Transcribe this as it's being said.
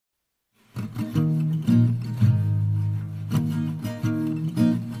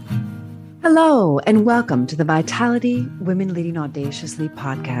Hello, and welcome to the Vitality Women Leading Audaciously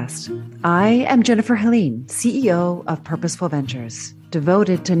podcast. I am Jennifer Helene, CEO of Purposeful Ventures,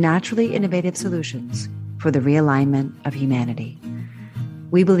 devoted to naturally innovative solutions for the realignment of humanity.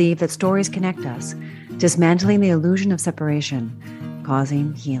 We believe that stories connect us, dismantling the illusion of separation,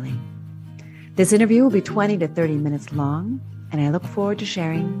 causing healing. This interview will be 20 to 30 minutes long, and I look forward to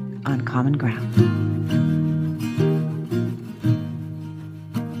sharing on common ground.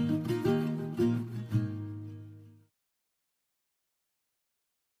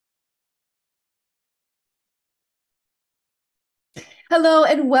 Hello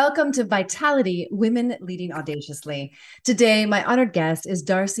and welcome to Vitality Women Leading Audaciously. Today, my honored guest is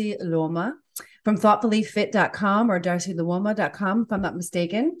Darcy Luoma from thoughtfullyfit.com or darcyluoma.com, if I'm not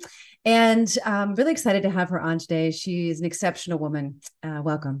mistaken. And I'm really excited to have her on today. She's an exceptional woman.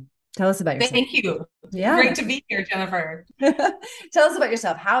 Welcome. Tell us about yourself. Thank you. Yeah. Great to be here, Jennifer. Tell us about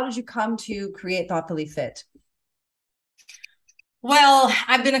yourself. How did you come to create Thoughtfully Fit? Well,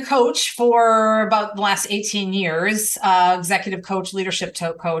 I've been a coach for about the last 18 years, executive coach, leadership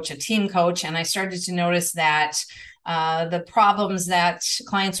coach, a team coach. And I started to notice that the problems that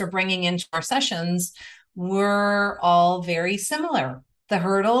clients were bringing into our sessions were all very similar. The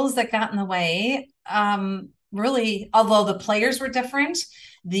hurdles that got in the way, really, although the players were different,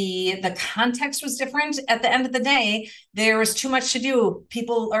 the context was different. At the end of the day, there was too much to do.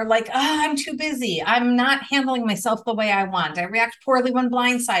 People are like, I'm too busy. I'm not handling myself the way I want. I react poorly when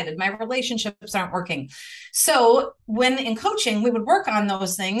blindsided. My relationships aren't working. So when in coaching, we would work on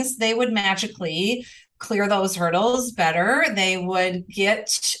those things, they would magically clear those hurdles better. They would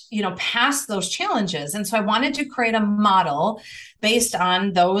get, past those challenges. And so I wanted to create a model based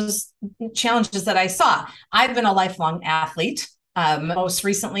on those challenges that I saw. I've been a lifelong athlete. Most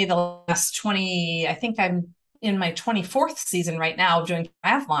recently, the last 20, I think I'm in my 24th season right now of doing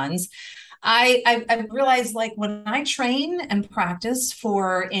triathlons. I realized, like, when I train and practice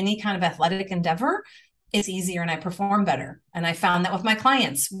for any kind of athletic endeavor, it's easier and I perform better. And I found that with my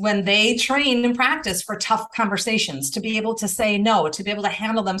clients, when they train and practice for tough conversations, to be able to say no, to be able to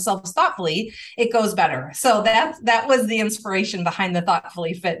handle themselves thoughtfully, it goes better. So that was the inspiration behind the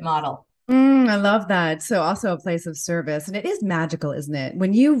Thoughtfully Fit model. I love that. So also a place of service. And it is magical, isn't it?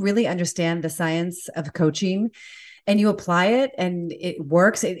 When you really understand the science of coaching and you apply it and it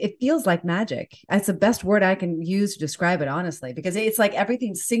works, it feels like magic. That's the best word I can use to describe it, honestly, because it's like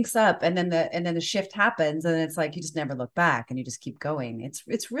everything syncs up and then the shift happens and it's like you just never look back and you just keep going.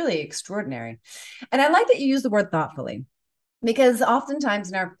 It's really extraordinary. And I like that you use the word thoughtfully. Because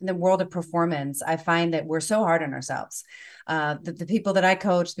oftentimes in the world of performance, I find that we're so hard on ourselves. The people that I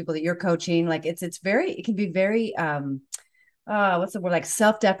coach, the people that you're coaching, like it can be very what's the word, like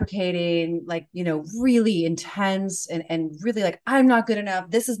self-deprecating, like, really intense and really like, I'm not good enough,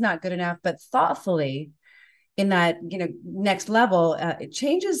 this is not good enough. But thoughtfully, in that, next level, it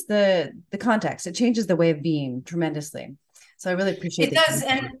changes the context, it changes the way of being tremendously. So I really appreciate It does.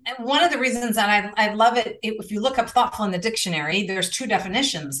 And one of the reasons that I love it, if you look up thoughtful in the dictionary, there's two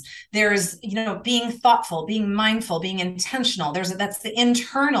definitions. There's, being thoughtful, being mindful, being intentional. That's the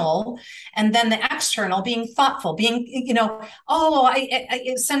internal. And then the external, being thoughtful, being,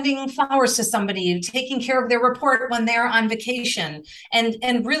 sending flowers to somebody, taking care of their report when they're on vacation.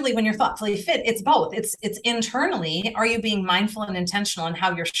 And really, when you're thoughtfully fit, it's both. It's internally, are you being mindful and intentional in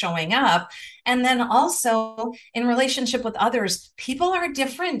how you're showing up? And then also in relationship with others, people are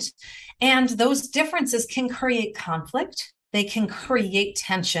different. And those differences can create conflict. They can create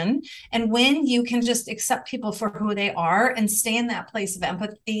tension. And when you can just accept people for who they are and stay in that place of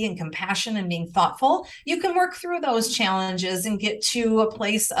empathy and compassion and being thoughtful, you can work through those challenges and get to a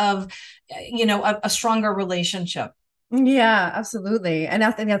place of, a stronger relationship. Yeah, absolutely. And I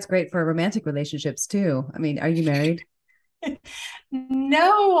think that's great for romantic relationships too. I mean, are you married?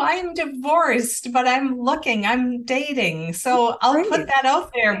 No, I'm divorced, but I'm dating. So I'll put Great. that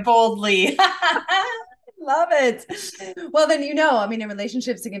out there boldly. Love it. Well, then, I mean, in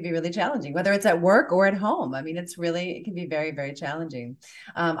relationships, it can be really challenging, whether it's at work or at home. I mean, it can be very, very challenging.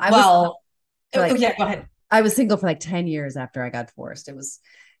 I was Well, for like, yeah, go ahead. I was single for like 10 years after I got divorced. It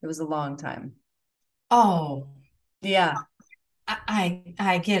was a long time. Oh, Yeah.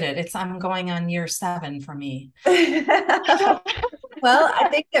 I get it. I'm going on year 7 for me. Well, I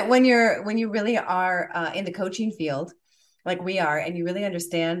think that when you really are in the coaching field, like we are, and you really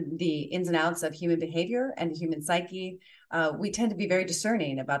understand the ins and outs of human behavior and human psyche, we tend to be very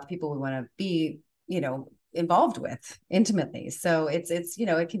discerning about the people we want to be, involved with intimately. So it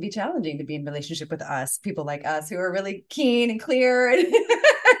can be challenging to be in relationship with us, people like us who are really keen and clear and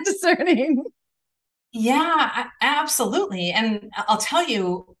discerning. Yeah, absolutely. And I'll tell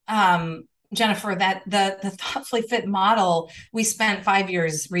you, Jennifer, that the Thoughtfully Fit model, we spent 5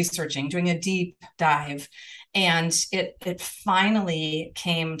 years researching, doing a deep dive, and it finally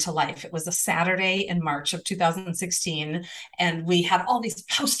came to life. It was a Saturday in March of 2016, and we had all these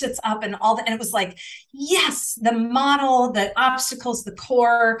post-its up and all that, and it was like, yes, the model, the obstacles, the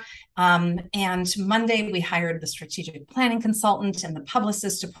core. And Monday we hired the strategic planning consultant and the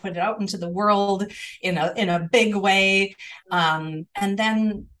publicist to put it out into the world in a big way. And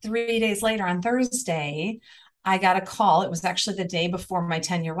then 3 days later, on Thursday, I got a call. It was actually the day before my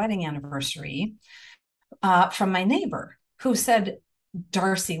 10-year wedding anniversary, from my neighbor, who said,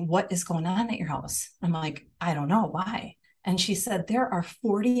 Darcy, what is going on at your house? I'm like, I don't know why. And she said, there are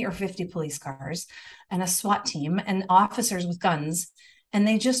 40 or 50 police cars and a SWAT team and officers with guns. And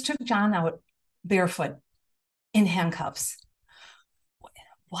they just took John out barefoot in handcuffs.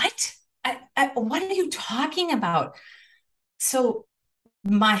 What? What are you talking about? So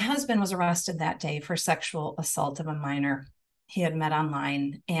my husband was arrested that day for sexual assault of a minor he had met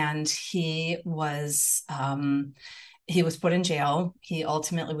online, and he was put in jail. He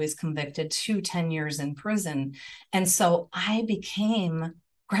ultimately was convicted to 10 years in prison. And so I became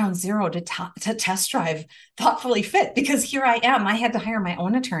ground zero to test drive Thoughtfully Fit, because here I am. I had to hire my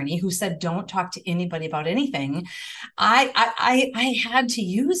own attorney who said, don't talk to anybody about anything. I had to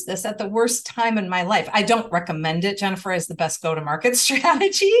use this at the worst time in my life. I don't recommend it, Jennifer, as the best go-to-market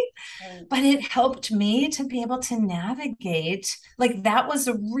strategy, but it helped me to be able to navigate. Like, that was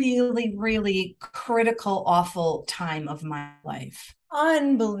a really, really critical, awful time of my life.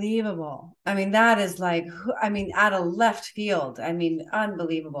 Unbelievable. I mean, that is like, I mean, out of left field. I mean,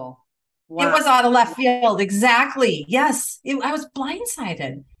 unbelievable. Wow. It was out of left field. Exactly. Yes. I was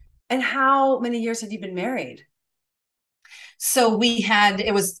blindsided. And how many years have you been married? So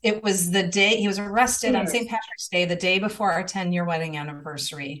it was the day he was arrested on St. Patrick's Day, the day before our 10-year wedding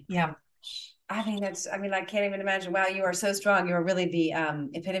anniversary. Yeah. I can't even imagine. Wow. You are so strong. You are really the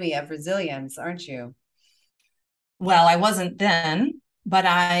epitome of resilience, aren't you? Well, I wasn't then, but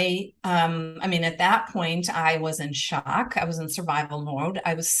I mean, at that point, I was in shock. I was in survival mode.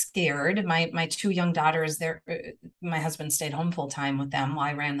 I was scared. My two young daughters, my husband stayed home full time with them while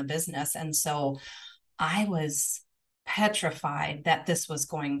I ran the business. And so I was petrified that this was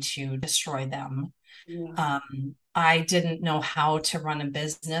going to destroy them. Yeah. I didn't know how to run a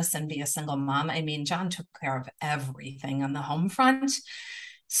business and be a single mom. I mean, John took care of everything on the home front.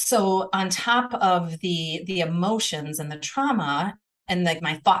 So on top of the emotions and the trauma, and like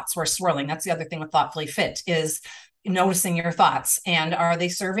my thoughts were swirling. That's the other thing with Thoughtfully Fit, is noticing your thoughts, and are they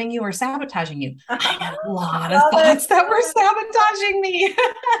serving you or sabotaging you? I had a lot of thoughts that were sabotaging me.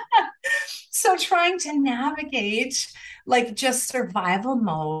 So trying to navigate like just survival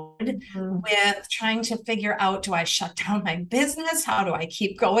mode with trying to figure out, do I shut down my business? How do I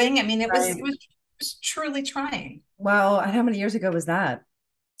keep going? I mean, it was truly trying. Wow. And how many years ago was that?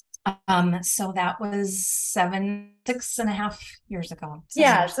 So that was 6.5 years ago.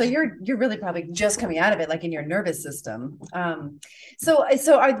 Yeah. So you're really probably just coming out of it, like in your nervous system. So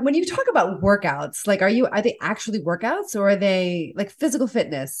when you talk about workouts, like, are they actually workouts, or are they like physical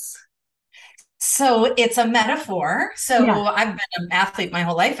fitness? So it's a metaphor. So yeah. I've been an athlete my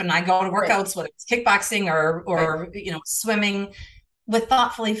whole life, and I go to workouts, whether it's kickboxing or swimming. With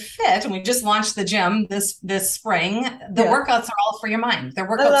Thoughtfully Fit, and we just launched the gym this spring, the workouts are all for your mind. They're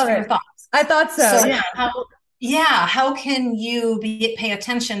workouts for your thoughts. I thought so. How can you pay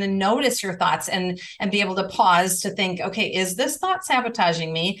attention and notice your thoughts and be able to pause to think, okay, is this thought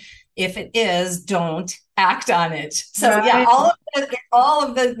sabotaging me? If it is, don't act on it. So all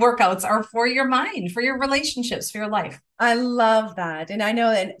of the workouts are for your mind, for your relationships, for your life. I love that. And I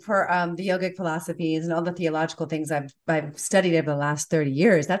know that for the yogic philosophies and all the theological things I've studied over the last 30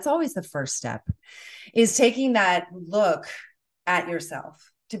 years, that's always the first step, is taking that look at yourself,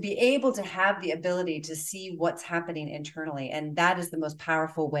 to be able to have the ability to see what's happening internally. And that is the most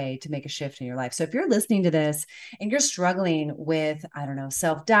powerful way to make a shift in your life. So if you're listening to this and you're struggling with, I don't know,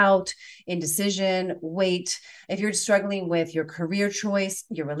 self-doubt, indecision, weight, if you're struggling with your career choice,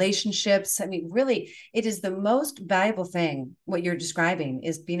 your relationships, I mean, really, it is the most valuable thing. What you're describing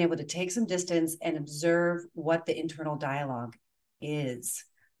is being able to take some distance and observe what the internal dialogue is,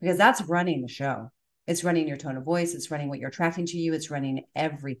 because that's running the show. It's running your tone of voice. It's running what you're attracting to you. It's running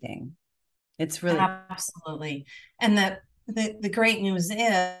everything. It's really absolutely. And the great news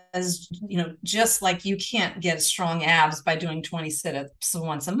is, just like you can't get strong abs by doing 20 sit-ups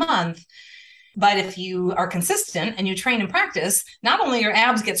once a month, but if you are consistent and you train and practice, not only your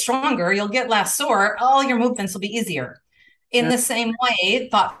abs get stronger, you'll get less sore. All your movements will be easier. In the same way,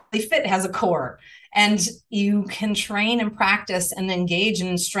 Thoughtfully Fit has a core. And you can train and practice and engage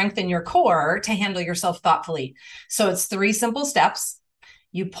and strengthen your core to handle yourself thoughtfully. So it's 3 simple steps.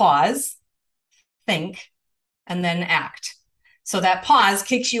 You pause, think, and then act. So that pause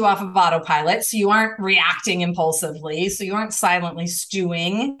kicks you off of autopilot. So you aren't reacting impulsively. So you aren't silently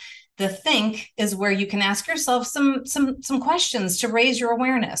stewing. The think is where you can ask yourself some questions to raise your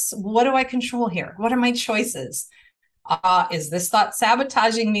awareness. What do I control here? What are my choices? Is this thought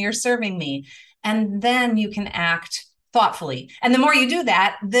sabotaging me or serving me? And then you can act thoughtfully. And the more you do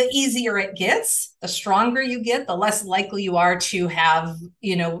that, the easier it gets, the stronger you get, the less likely you are to have,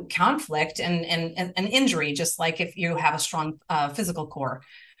 conflict and injury, just like if you have a strong physical core.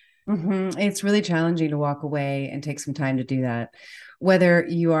 Mm-hmm. It's really challenging to walk away and take some time to do that. Whether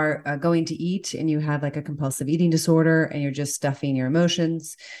you are going to eat and you have like a compulsive eating disorder and you're just stuffing your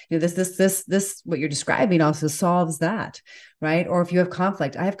emotions, this, what you're describing also solves that, right? Or if you have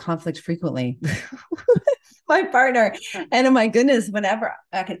conflict, I have conflict frequently with my partner. And oh my goodness, whenever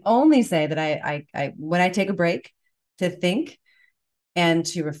I can only say that I when I take a break to think and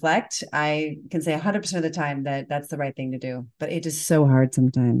to reflect, I can say 100% of the time that that's the right thing to do. But it is so hard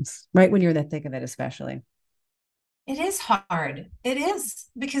sometimes, right? When you're in the thick of it, especially. It is hard. It is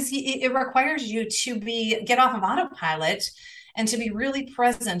because it requires you to get off of autopilot and to be really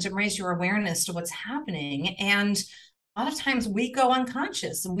present and raise your awareness to what's happening. And a lot of times we go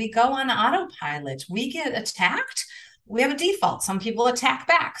unconscious and we go on autopilot. We get attacked. We have a default. Some people attack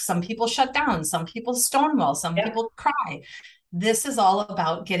back. Some people shut down. Some people stonewall. Some people cry. This is all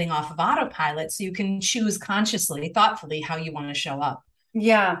about getting off of autopilot so you can choose consciously, thoughtfully how you want to show up.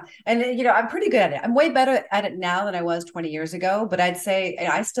 Yeah. And, I'm pretty good at it. I'm way better at it now than I was 20 years ago, but I'd say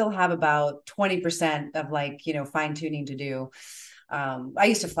I still have about 20% of fine tuning to do. I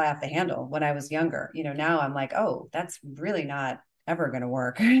used to fly off the handle when I was younger. Now I'm like, oh, that's really not ever going to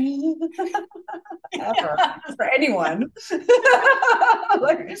work. Ever for anyone.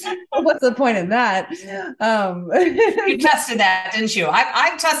 Like, what's the point in that? You tested that, didn't you?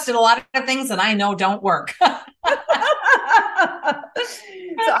 I've tested a lot of things and I know don't work.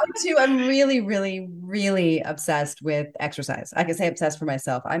 So I'm really, really, really obsessed with exercise. I can say obsessed for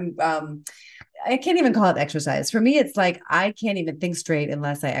myself. I can't even call it exercise. For me, it's like I can't even think straight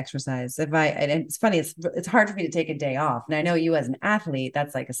unless I exercise. And it's funny, it's hard for me to take a day off. And I know you as an athlete,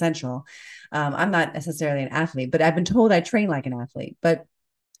 that's like essential. I'm not necessarily an athlete, but I've been told I train like an athlete, but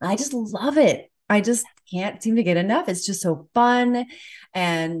I just love it. I just can't seem to get enough. It's just so fun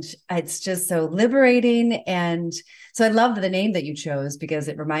and it's just so liberating. And so I love the name that you chose because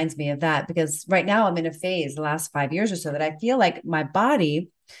it reminds me of that. Because right now I'm in a phase the last 5 years or so that I feel like my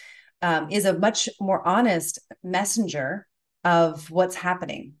body is a much more honest messenger of what's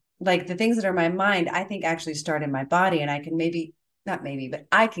happening. Like the things that are in my mind, I think actually start in my body, and I can but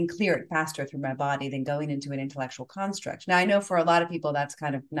I can clear it faster through my body than going into an intellectual construct. Now, I know for a lot of people that's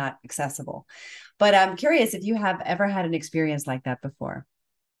kind of not accessible, but I'm curious if you have ever had an experience like that before.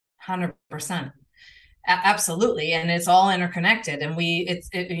 100%. Absolutely. And it's all interconnected. And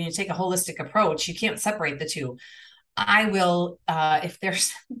you take a holistic approach, you can't separate the two. I will, if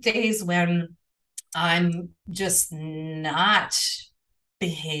there's days when I'm just not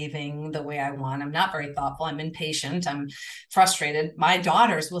behaving the way I want, I'm not very thoughtful, I'm impatient, I'm frustrated, my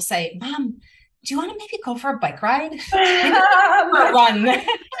daughters will say, Mom, do you want to maybe go for a bike ride? Run.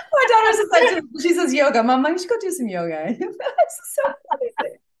 My daughter says, she says yoga. Mom, we should go do some yoga. This is so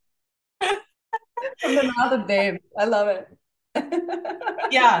funny. From the mouth of Dave. I love it.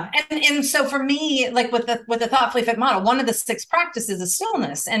 Yeah. And so for me, like with the thoughtfully fit model, one of the 6 practices is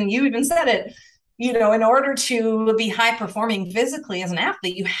stillness. And you even said it, in order to be high performing physically as an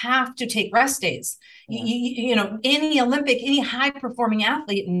athlete, you have to take rest days. Yeah. Any high performing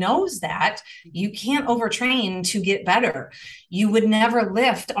athlete knows that you can't overtrain to get better. You would never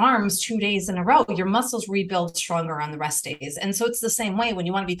lift arms 2 days in a row. Your muscles rebuild stronger on the rest days. And so it's the same way when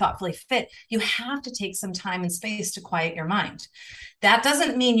you want to be thoughtfully fit, you have to take some time and space to quiet your mind. That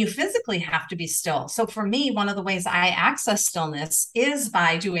doesn't mean you physically have to be still. So for me, one of the ways I access stillness is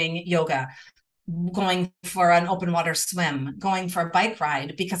by doing yoga, going for an open water swim, going for a bike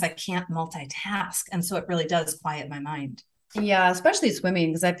ride, because I can't multitask. And so it really does quiet my mind. Yeah, especially swimming,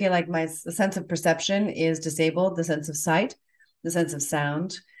 because I feel like my sense of perception is disabled, the sense of sight, the sense of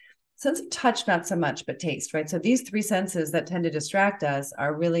sound, sense of touch, not so much, but taste, right? So these 3 senses that tend to distract us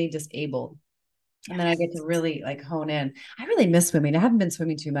are really disabled. And then I get to really hone in. I really miss swimming. I haven't been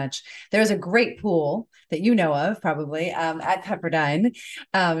swimming too much. There's a great pool that you know of probably at Pepperdine.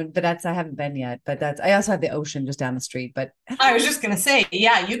 But I haven't been yet, but I also have the ocean just down the street, but I was just going to say,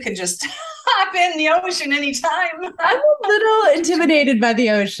 yeah, you could just hop in the ocean anytime. I'm a little intimidated by the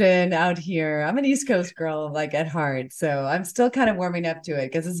ocean out here. I'm an East Coast girl, like at heart. So I'm still kind of warming up to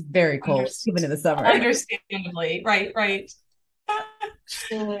it because it's very cold, even in the summer. Understandably. Right, right.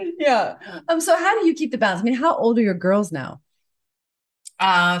 Yeah. So how do you keep the balance? I mean, how old are your girls now?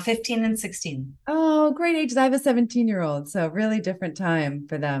 15 and 16. Oh, great ages. I have a 17-year-old, so really different time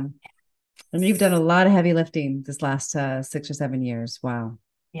for them. And you've done a lot of heavy lifting this last 6 or 7 years. Wow.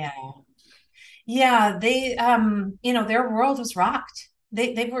 Yeah. Yeah, they their world was rocked.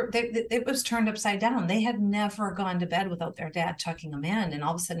 It was turned upside down. They had never gone to bed without their dad tucking them in, and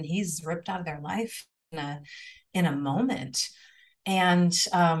all of a sudden he's ripped out of their life in a moment. And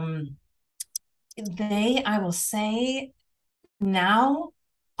they, I will say, now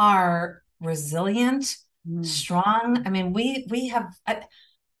are resilient, strong. I mean, we have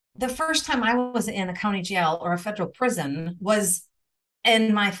the first time I was in a county jail or a federal prison was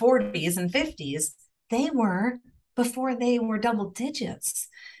in my 40s and 50s. They were before they were double digits,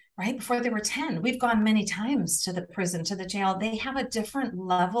 right? Before they were 10. We've gone many times to the prison, to the jail. They have a different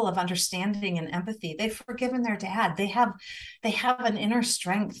level of understanding and empathy. They've forgiven their dad. They have an inner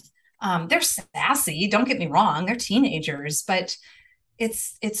strength. They're sassy, don't get me wrong. They're teenagers, but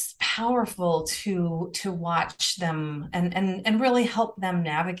it's powerful to watch them and really help them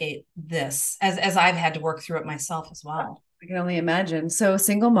navigate this as I've had to work through it myself as well. I can only imagine. So,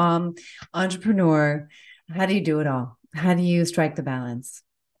 single mom, entrepreneur, how do you do it all? How do you strike the balance?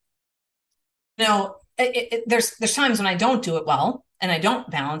 There's times when I don't do it well and I don't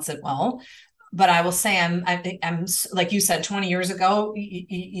balance it well, but I will say I'm like you said, 20 years ago,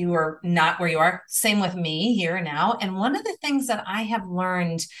 you were not where you are. Same with me here now. And one of the things that I have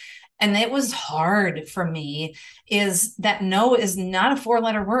learned, and it was hard for me, is that no is not a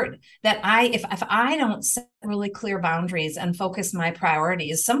 4-letter word. That if I don't set really clear boundaries and focus my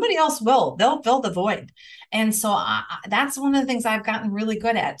priorities, somebody else will. They'll fill the void. And so that's one of the things I've gotten really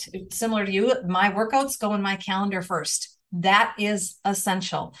good at. Similar to you, my workouts go in my calendar first. That is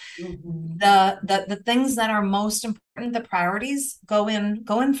essential. Mm-hmm. The things that are most important, the priorities go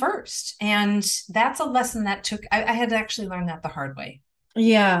in first. And that's a lesson that I had to actually learn that the hard way.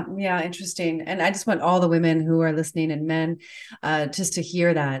 Yeah, interesting. And I just want all the women who are listening and men just to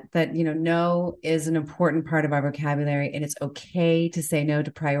hear that no is an important part of our vocabulary, and it's okay to say no, to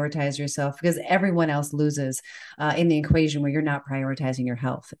prioritize yourself, because everyone else loses in the equation where you're not prioritizing your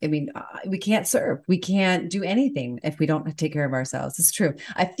health. I mean, we can't serve, we can't do anything if we don't take care of ourselves. It's true.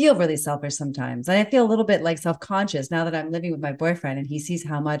 I feel really selfish sometimes, and I feel a little bit like self-conscious now that I'm living with my boyfriend and he sees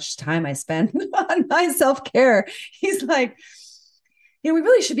how much time I spend on my self-care. He's like, we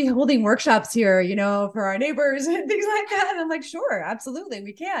really should be holding workshops here, for our neighbors and things like that. And I'm like, sure, absolutely,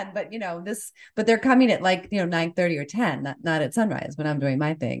 we can. But, but they're coming at 9:30 or 10, not at sunrise when I'm doing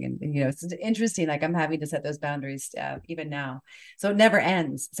my thing. And, it's interesting. Like I'm having to set those boundaries even now. So it never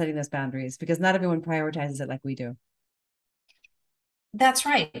ends setting those boundaries because not everyone prioritizes it like we do. That's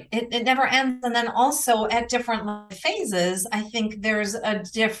right. It never ends. And then also at different phases, I think there's a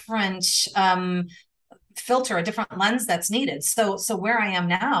different, filter, a different lens that's needed. So where I am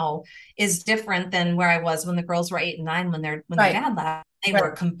now is different than where I was when the girls were 8 and 9, when their dad left. They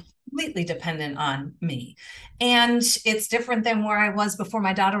were completely dependent on me. And it's different than where I was before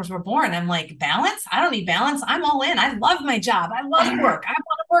my daughters were born. I'm like, balance? I don't need balance. I'm all in. I love my job. I love work. I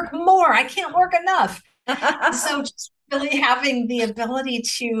want to work more. I can't work enough. So just really having the ability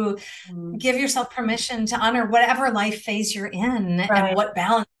to give yourself permission to honor whatever life phase you're in and what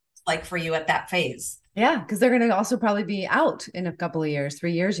balance is like for you at that phase. Yeah, because they're going to also probably be out in a couple of years,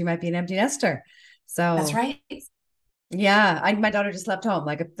 3 years. You might be an empty nester. So that's right. Yeah, my daughter just left home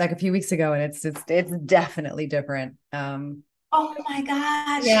like a few weeks ago, and it's definitely different. Oh my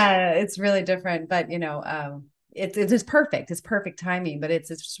gosh. Yeah, it's really different, but it's perfect. It's perfect timing, but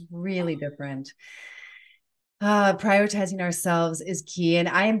it's really different. Prioritizing ourselves is key. And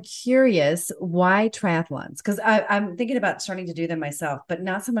I am curious why triathlons, because I'm thinking about starting to do them myself, but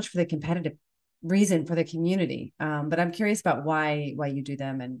not so much for the competitive reason, for the community. But I'm curious about why you do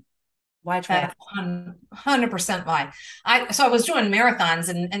them and why try. 100% why. I was doing marathons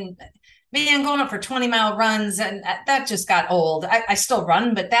and man, going up for 20-mile runs, and that just got old. I still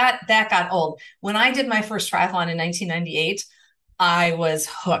run, but that got old. When I did my first triathlon in 1998, I was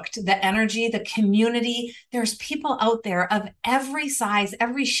hooked. The energy, the community, there's people out there of every size,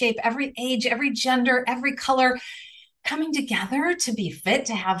 every shape, every age, every gender, every color, coming together to be fit,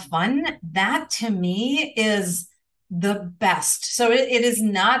 to have fun. That to me is the best. So it is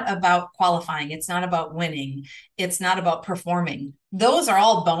not about qualifying. It's not about winning. It's not about performing. Those are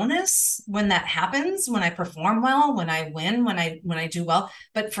all bonus when that happens, when I perform well, when I win, when I do well.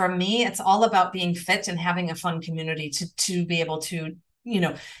 But for me, it's all about being fit and having a fun community to be able to,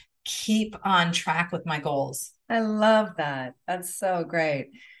 keep on track with my goals. I love that. That's so great.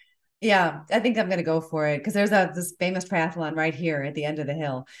 Yeah, I think I'm going to go for it because there's this famous triathlon right here at the end of the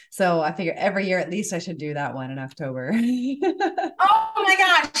hill. So I figure every year at least I should do that one in October. Oh my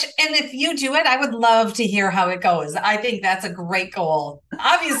gosh. And if you do it, I would love to hear how it goes. I think that's a great goal.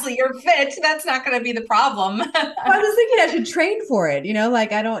 Obviously, you're fit. That's not going to be the problem. I was thinking I should train for it,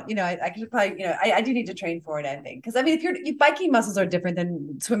 like I don't, I could probably, I do need to train for it, I think. Because I mean, if your biking muscles are different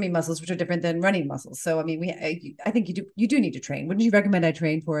than swimming muscles, which are different than running muscles. So I mean, I think you do need to train. Wouldn't you recommend I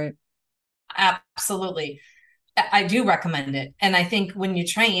train for it? Absolutely. I do recommend it. And I think when you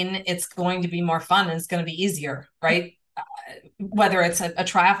train, it's going to be more fun and it's going to be easier, right? Whether it's a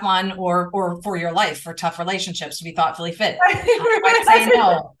triathlon or for your life, for tough relationships, to be thoughtfully fit. I say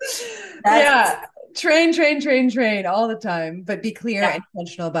no. Yeah. Train all the time, but be clear Yeah. and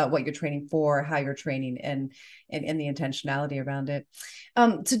intentional about what you're training for, how you're training, and the intentionality around it.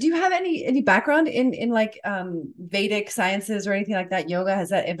 So do you have any background in like Vedic sciences or anything like that? Yoga, has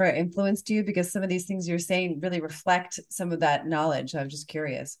that ever influenced you? Because some of these things you're saying really reflect some of that knowledge. I'm just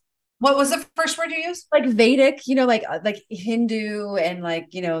curious. What was the first word you used? Like Vedic, like Hindu and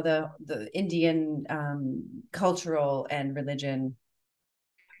like, the Indian cultural and religion.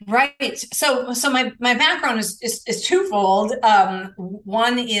 Right. So my background is twofold.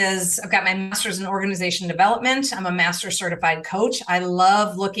 One is I've got my master's in organization development. I'm a master certified coach. I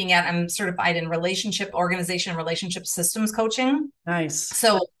love looking at, I'm certified in relationship systems coaching. Nice.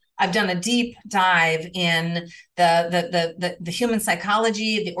 So I've done a deep dive in the human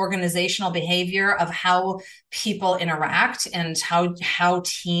psychology, the organizational behavior of how people interact and how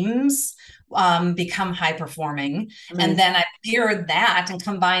teams become high performing. And then I paired that and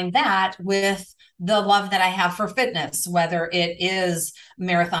combined that with the love that I have for fitness, whether it is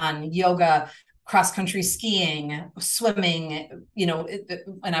marathon, yoga, cross country skiing, swimming.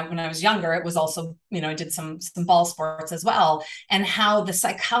 When I was younger, it was also, I did some ball sports as well, and how the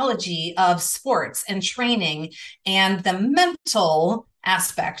psychology of sports and training and the mental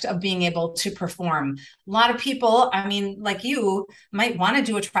aspect of being able to perform. A lot of people, I mean, like you, might want to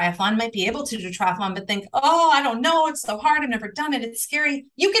do a triathlon, might be able to do a triathlon, but think, oh, I don't know, it's so hard, I've never done it, it's scary.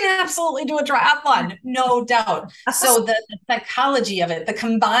 You can absolutely do a triathlon, no doubt. So the psychology of it, the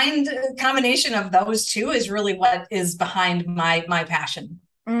combination of those two is really what is behind my passion.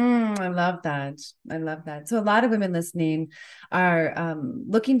 I love that. I love that. So a lot of women listening are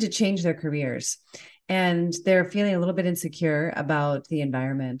looking to change their careers, and they're feeling a little bit insecure about the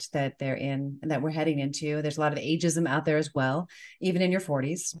environment that they're in and that we're heading into. There's a lot of ageism out there as well, even in your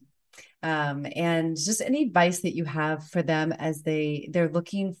 40s. And just any advice that you have for them as they're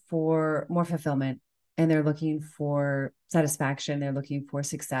looking for more fulfillment and they're looking for satisfaction, they're looking for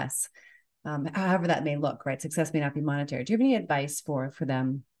success, however that may look, right? Success may not be monetary. Do you have any advice for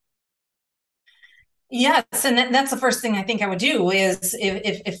them? Yes, and that's the first thing I think I would do is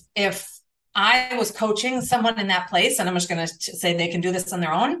if I was coaching someone in that place, and I'm just going to say they can do this on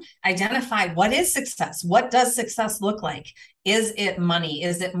their own, identify what is success? What does success look like? Is it money?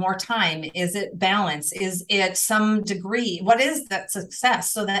 Is it more time? Is it balance? Is it some degree? What is that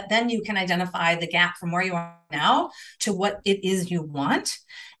success? So that then you can identify the gap from where you are now to what it is you want.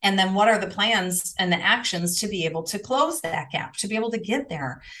 And then what are the plans and the actions to be able to close that gap, to be able to get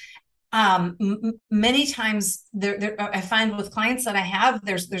there? Many times I find with clients that I have,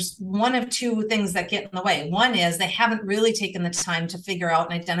 there's one of two things that get in the way. One is they haven't really taken the time to figure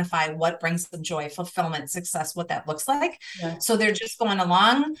out and identify what brings them joy, fulfillment, success, what that looks like. Yeah. So they're just going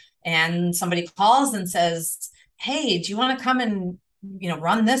along and somebody calls and says, hey, do you want to come and,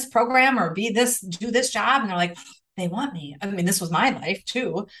 run this program or do this job? And they're like, they want me. I mean, this was my life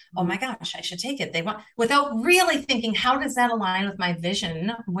too. Oh my gosh, I should take it. They want, without really thinking, how does that align with my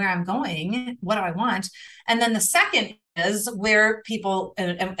vision, where I'm going? What do I want? And then the second is where people,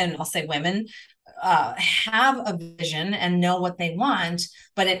 and I'll say women, have a vision and know what they want,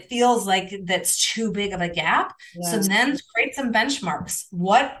 but it feels like that's too big of a gap. Yeah. So then create some benchmarks.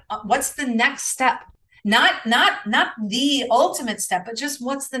 What's the next step? Not the ultimate step, but just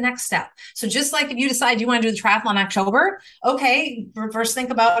what's the next step. So just like if you decide you want to do the triathlon in October, okay, first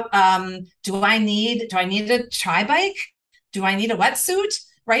think about, do I need a tri bike? Do I need a wetsuit?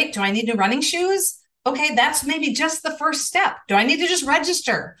 Right? Do I need new running shoes? Okay, that's maybe just the first step. Do I need to just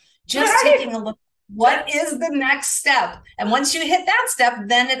register? Just taking a look. What is the next step? And once you hit that step,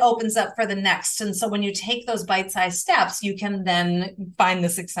 then it opens up for the next. And so when you take those bite-sized steps, you can then find the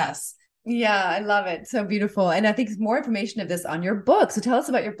success. Yeah, I love it. So beautiful. And I think more information of this on your book. So tell us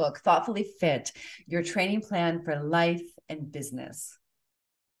about your book, Thoughtfully Fit, your training plan for life and business.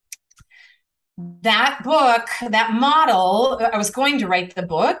 That book, that model, I was going to write the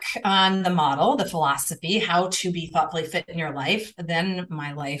book on the model, the philosophy, how to be thoughtfully fit in your life. Then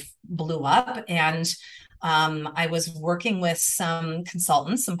my life blew up, and I was working with some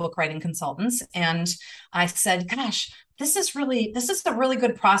consultants, some book writing consultants, and I said, gosh, this is a really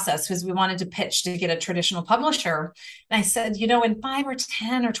good process, because we wanted to pitch to get a traditional publisher. And I said, in 5 or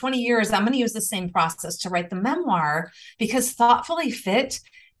 10 or 20 years, I'm going to use the same process to write the memoir, because Thoughtfully Fit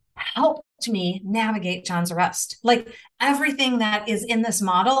helped me navigate John's arrest. Like, everything that is in this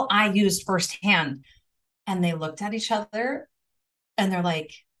model, I used firsthand. And they looked at each other and they're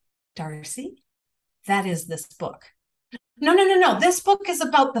like, Darcy, that is this book. No. This book is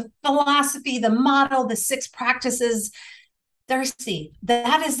about the philosophy, the model, the 6 practices. Darcy,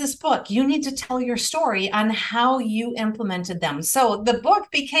 that is this book. You need to tell your story on how you implemented them. So the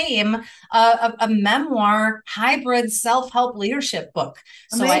book became a memoir, hybrid self-help leadership book.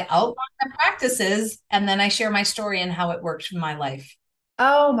 So I outline the practices, and then I share my story and how it worked in my life.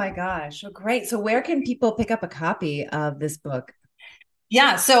 Oh my gosh. Oh, great. So where can people pick up a copy of this book?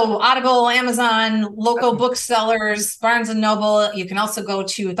 Yeah, so Audible, Amazon, local booksellers, Barnes and Noble. You can also go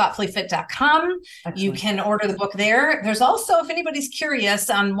to thoughtfullyfit.com. You can order the book there. There's also, if anybody's curious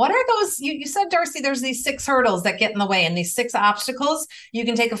on what are those, you said, Darcy, there's these 6 hurdles that get in the way, and these 6 obstacles. You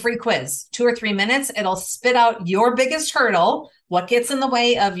can take a free quiz, 2 or 3 minutes. It'll spit out your biggest hurdle, what gets in the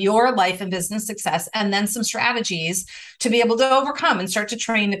way of your life and business success, and then some strategies to be able to overcome and start to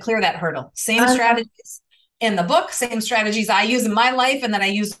train to clear that hurdle. Same strategies in the book, same strategies I use in my life and that I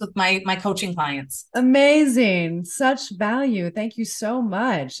use with my coaching clients. Amazing. Such value. Thank you so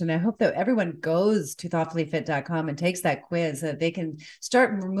much. And I hope that everyone goes to thoughtfullyfit.com and takes that quiz so that they can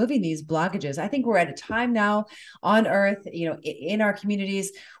start removing these blockages. I think we're at a time now on earth, in our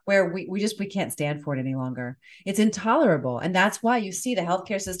communities, where we can't stand for it any longer. It's intolerable. And that's why you see the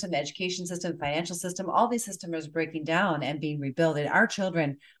healthcare system, the education system, financial system, all these systems are breaking down and being rebuilt. And our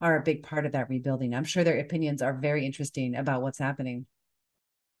children are a big part of that rebuilding. I'm sure their opinions are very interesting about what's happening.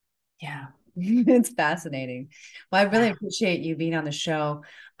 Yeah. It's fascinating. Well, I really appreciate you being on the show.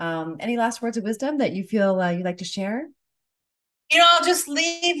 Any last words of wisdom that you feel you'd like to share? I'll just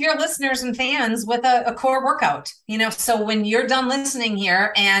leave your listeners and fans with a core workout. So when you're done listening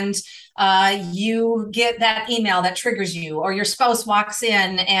here and you get that email that triggers you, or your spouse walks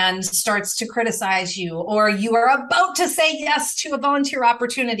in and starts to criticize you, or you are about to say yes to a volunteer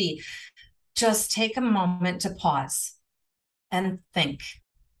opportunity, just take a moment to pause and think.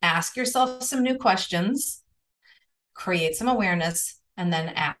 Ask yourself some new questions, create some awareness, and then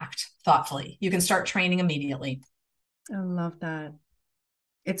act thoughtfully. You can start training immediately. I love that.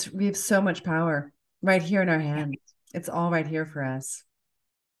 We have so much power right here in our hands. It's all right here for us.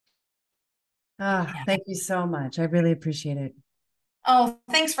 Thank you so much. I really appreciate it. Oh,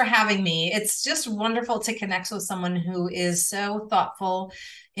 thanks for having me. It's just wonderful to connect with someone who is so thoughtful,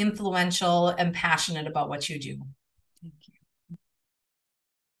 influential, and passionate about what you do. Thank you.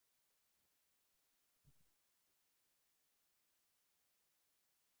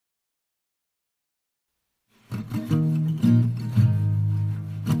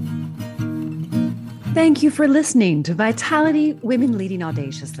 Thank you for listening to Vitality Women Leading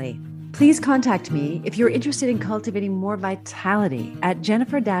Audaciously. Please contact me if you're interested in cultivating more vitality at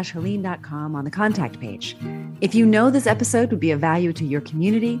jennifer-helene.com on the contact page. If you know this episode would be of value to your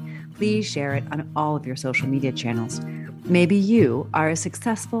community, please share it on all of your social media channels. Maybe you are a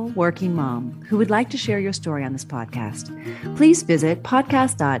successful working mom who would like to share your story on this podcast. Please visit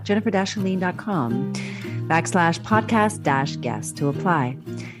podcast.jennifer-helene.com/podcast-guest to apply.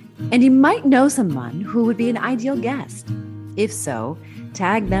 And you might know someone who would be an ideal guest. If so,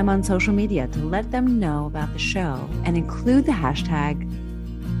 tag them on social media to let them know about the show and include the hashtag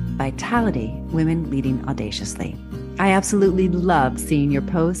Vitality Women Leading Audaciously. I absolutely love seeing your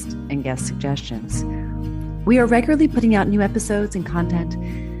posts and guest suggestions. We are regularly putting out new episodes and content.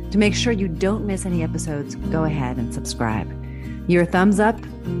 To make sure you don't miss any episodes, go ahead and subscribe. Your thumbs up,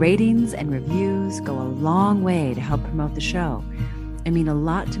 ratings, and reviews go a long way to help promote the show and mean a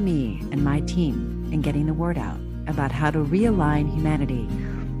lot to me and my team in getting the word out about how to realign humanity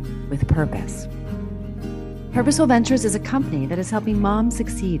with purpose. Purposeful Ventures is a company that is helping moms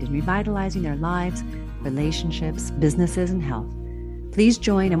succeed in revitalizing their lives, relationships, businesses, and health. Please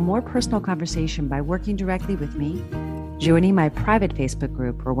join a more personal conversation by working directly with me, joining my private Facebook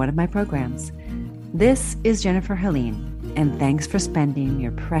group or one of my programs. This is Jennifer Helene, and thanks for spending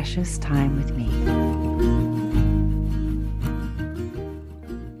your precious time with me.